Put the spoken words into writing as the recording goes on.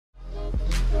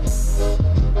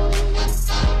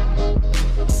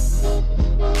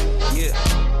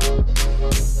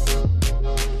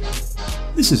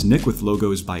This is Nick with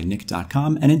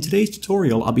logosbynick.com, and in today's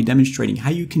tutorial I'll be demonstrating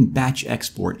how you can batch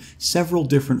export several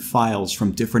different files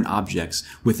from different objects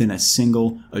within a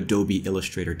single Adobe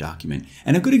Illustrator document.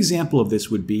 And a good example of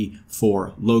this would be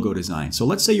for logo design. So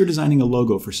let's say you're designing a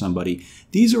logo for somebody.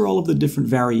 These are all of the different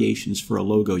variations for a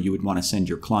logo you would want to send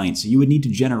your client. So you would need to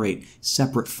generate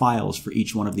separate files for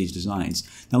each one of these designs.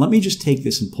 Now let me just take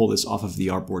this and pull this off of the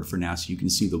artboard for now so you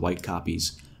can see the white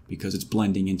copies because it's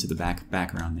blending into the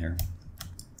background there.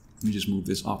 Let me just move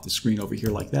this off the screen over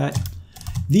here like that.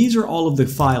 These are all of the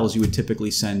files you would typically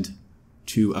send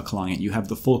to a client. You have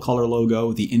the full color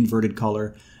logo, the inverted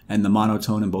color, and the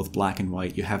monotone in both black and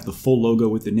white. You have the full logo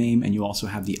with the name, and you also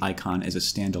have the icon as a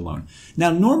standalone.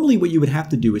 Now, normally what you would have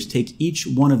to do is take each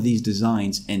one of these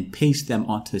designs and paste them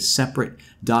onto separate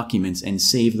documents and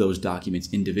save those documents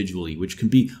individually, which can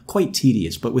be quite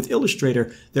tedious. But with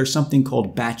Illustrator, there's something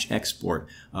called batch export,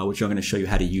 which I'm going to show you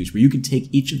how to use, where you can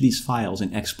take each of these files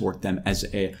and export them as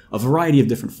a variety of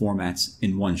different formats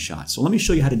in one shot. So let me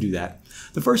show you how to do that.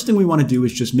 The first thing we want to do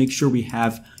is just make sure we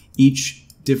have each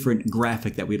different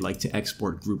graphic that we'd like to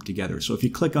export grouped together. So if you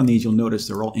click on these, you'll notice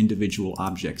they're all individual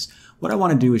objects. What I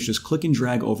want to do is just click and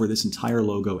drag over this entire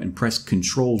logo and press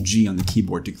Control-G on the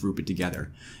keyboard to group it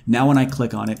together. Now when I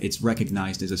click on it, it's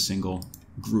recognized as a single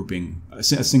grouping, a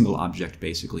single object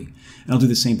basically. And I'll do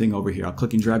the same thing over here. I'll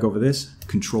click and drag over this,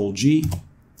 Control-G.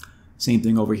 Same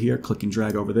thing over here, click and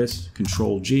drag over this,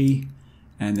 Control-G.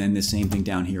 And then the same thing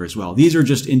down here as well. These are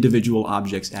just individual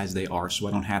objects as they are, so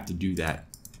I don't have to do that.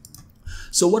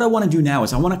 So what I want to do now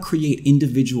is I want to create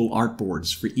individual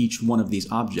artboards for each one of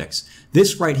these objects.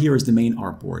 This right here is the main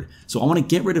artboard. So I want to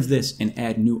get rid of this and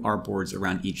add new artboards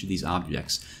around each of these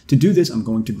objects. To do this, I'm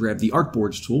going to grab the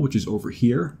artboards tool, which is over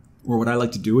here. Or what I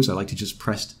like to do is I like to just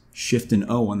press Shift and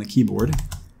O on the keyboard.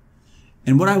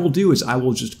 And what I will do is I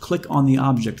will just click on the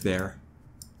object there.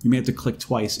 You may have to click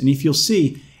twice. And if you'll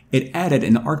see, it added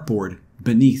an artboard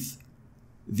beneath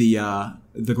the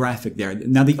graphic there.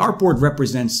 Now the artboard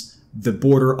represents the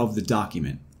border of the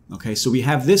document. Okay, so we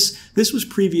have this was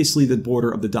previously the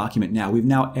border of the document. Now we've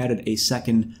now added a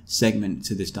second segment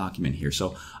to this document here.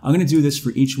 So I'm going to do this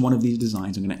for each one of these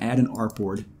designs. I'm going to add an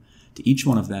artboard to each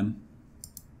one of them.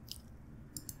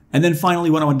 And then finally,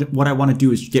 what I want to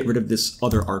do is get rid of this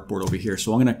other artboard over here.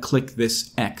 So I'm going to click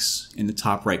this X in the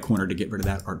top right corner to get rid of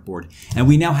that artboard. And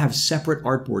we now have separate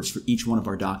artboards for each one of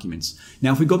our documents.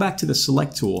 Now, if we go back to the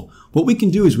Select tool, what we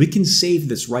can do is we can save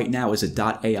this right now as a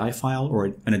 .ai file or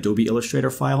an Adobe Illustrator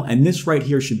file. And this right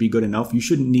here should be good enough. You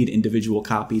shouldn't need individual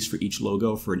copies for each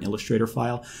logo for an Illustrator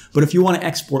file. But if you want to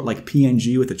export like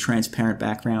PNG with a transparent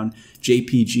background,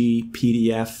 JPG,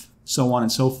 PDF, so on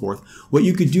and so forth, what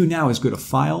you could do now is go to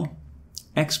File,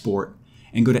 Export,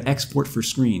 and go to Export for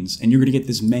Screens. And you're going to get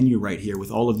this menu right here with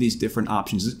all of these different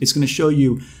options. It's going to show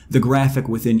you the graphic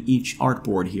within each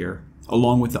artboard here,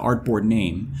 along with the artboard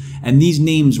name. And these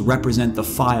names represent the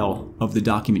file of the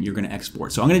document you're going to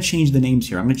export. So I'm going to change the names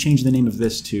here. I'm going to change the name of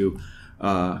this to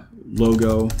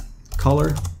Logo Color.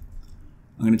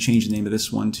 I'm going to change the name of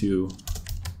this one to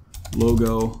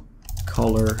Logo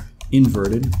Color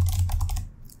Inverted.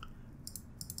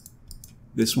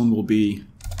 This one will be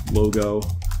Logo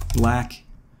Black.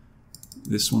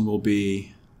 This one will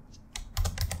be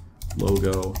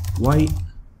Logo White.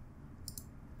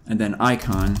 And then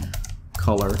Icon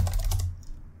Color,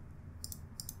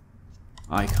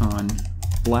 Icon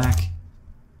Black,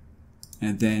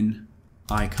 and then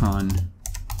Icon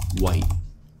White.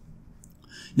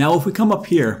 Now if we come up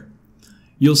here,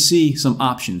 you'll see some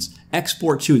options.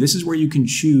 Export to, this is where you can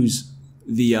choose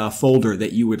the folder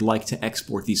that you would like to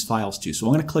export these files to. So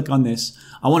I'm going to click on this.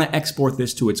 I want to export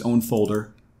this to its own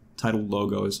folder titled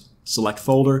Logos, select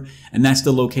folder, and that's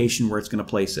the location where it's going to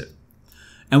place it.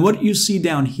 And what you see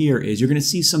down here is you're going to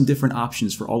see some different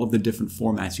options for all of the different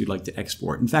formats you'd like to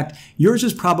export. In fact, yours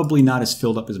is probably not as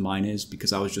filled up as mine is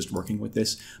because I was just working with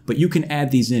this, but you can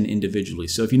add these in individually.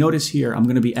 So if you notice here, I'm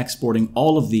going to be exporting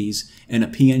all of these in a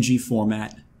PNG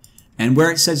format. And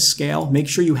where it says scale, make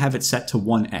sure you have it set to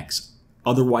 1x.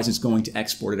 Otherwise, it's going to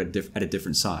export it at a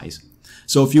different size.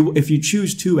 So if you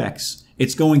choose 2x,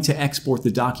 it's going to export the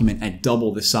document at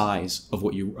double the size of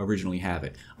what you originally have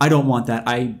it. I don't want that.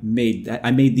 I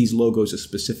made these logos a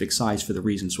specific size for the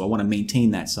reason, so I want to maintain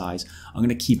that size. I'm going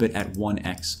to keep it at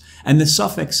 1x. And the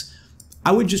suffix,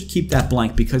 I would just keep that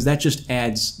blank because that's just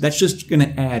going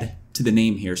to add to the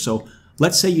name here. So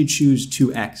let's say you choose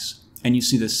 2x and you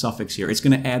see this suffix here. It's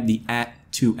going to add the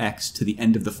 @2x to the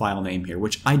end of the file name here,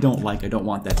 which I don't like. I don't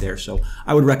want that there. So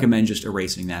I would recommend just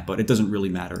erasing that, but it doesn't really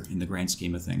matter in the grand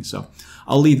scheme of things. So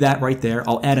I'll leave that right there.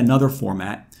 I'll add another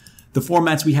format. The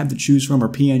formats we have to choose from are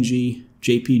PNG,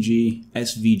 JPG,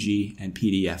 SVG, and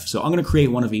PDF. So I'm going to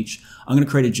create one of each. I'm going to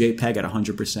create a JPEG at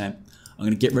 100%. I'm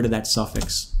going to get rid of that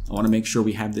suffix. I want to make sure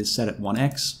we have this set at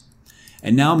 1x.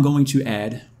 And now I'm going to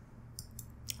add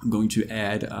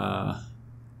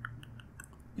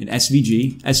an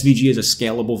SVG. SVG is a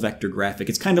scalable vector graphic.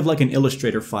 It's kind of like an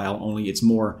Illustrator file, only it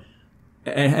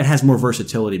has more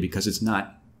versatility because it's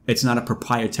not a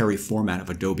proprietary format of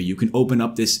Adobe. You could open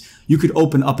up an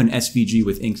SVG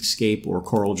with Inkscape or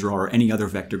CorelDRAW or any other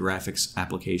vector graphics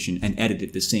application and edit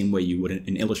it the same way you would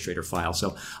an Illustrator file.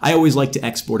 So I always like to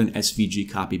export an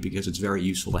SVG copy because it's very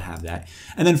useful to have that.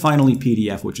 And then finally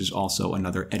PDF, which is also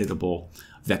another editable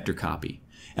vector copy.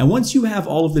 And once you have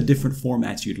all of the different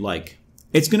formats you'd like,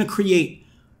 it's going to create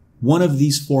one of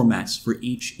these formats for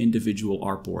each individual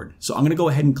artboard. So I'm going to go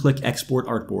ahead and click Export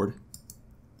Artboard.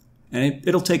 And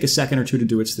it'll take a second or two to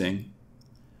do its thing.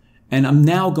 And I'm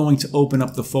now going to open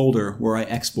up the folder where I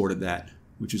exported that,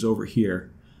 which is over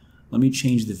here. Let me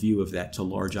change the view of that to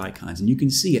large icons. And you can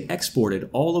see it exported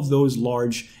all of those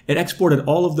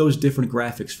different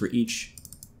graphics for each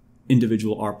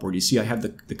individual artboard. You see I have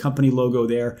the company logo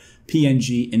there,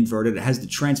 PNG inverted. It has the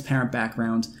transparent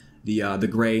background. The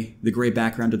gray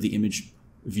background of the image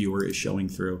viewer is showing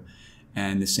through.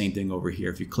 And the same thing over here.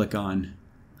 If you click on,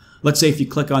 let's say if you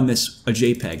click on a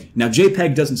JPEG. Now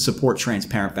JPEG doesn't support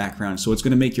transparent background, so it's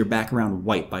going to make your background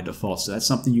white by default. So that's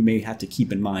something you may have to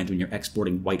keep in mind when you're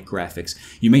exporting white graphics.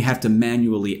 You may have to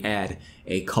manually add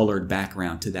a colored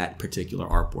background to that particular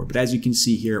artboard. But as you can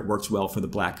see here, it works well for the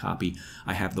black copy.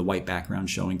 I have the white background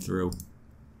showing through.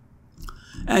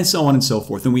 And so on and so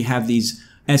forth. And we have these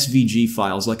SVG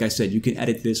files. Like I said, you can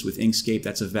edit this with Inkscape.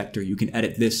 That's a vector. You can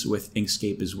edit this with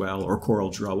Inkscape as well, or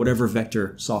CorelDRAW, whatever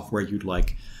vector software you'd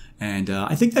like. And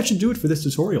I think that should do it for this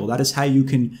tutorial. That is how you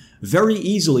can very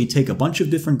easily take a bunch of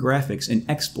different graphics and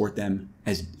export them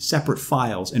as separate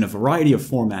files in a variety of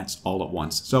formats all at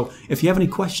once. So if you have any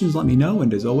questions, let me know.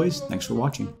 And as always, thanks for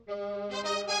watching.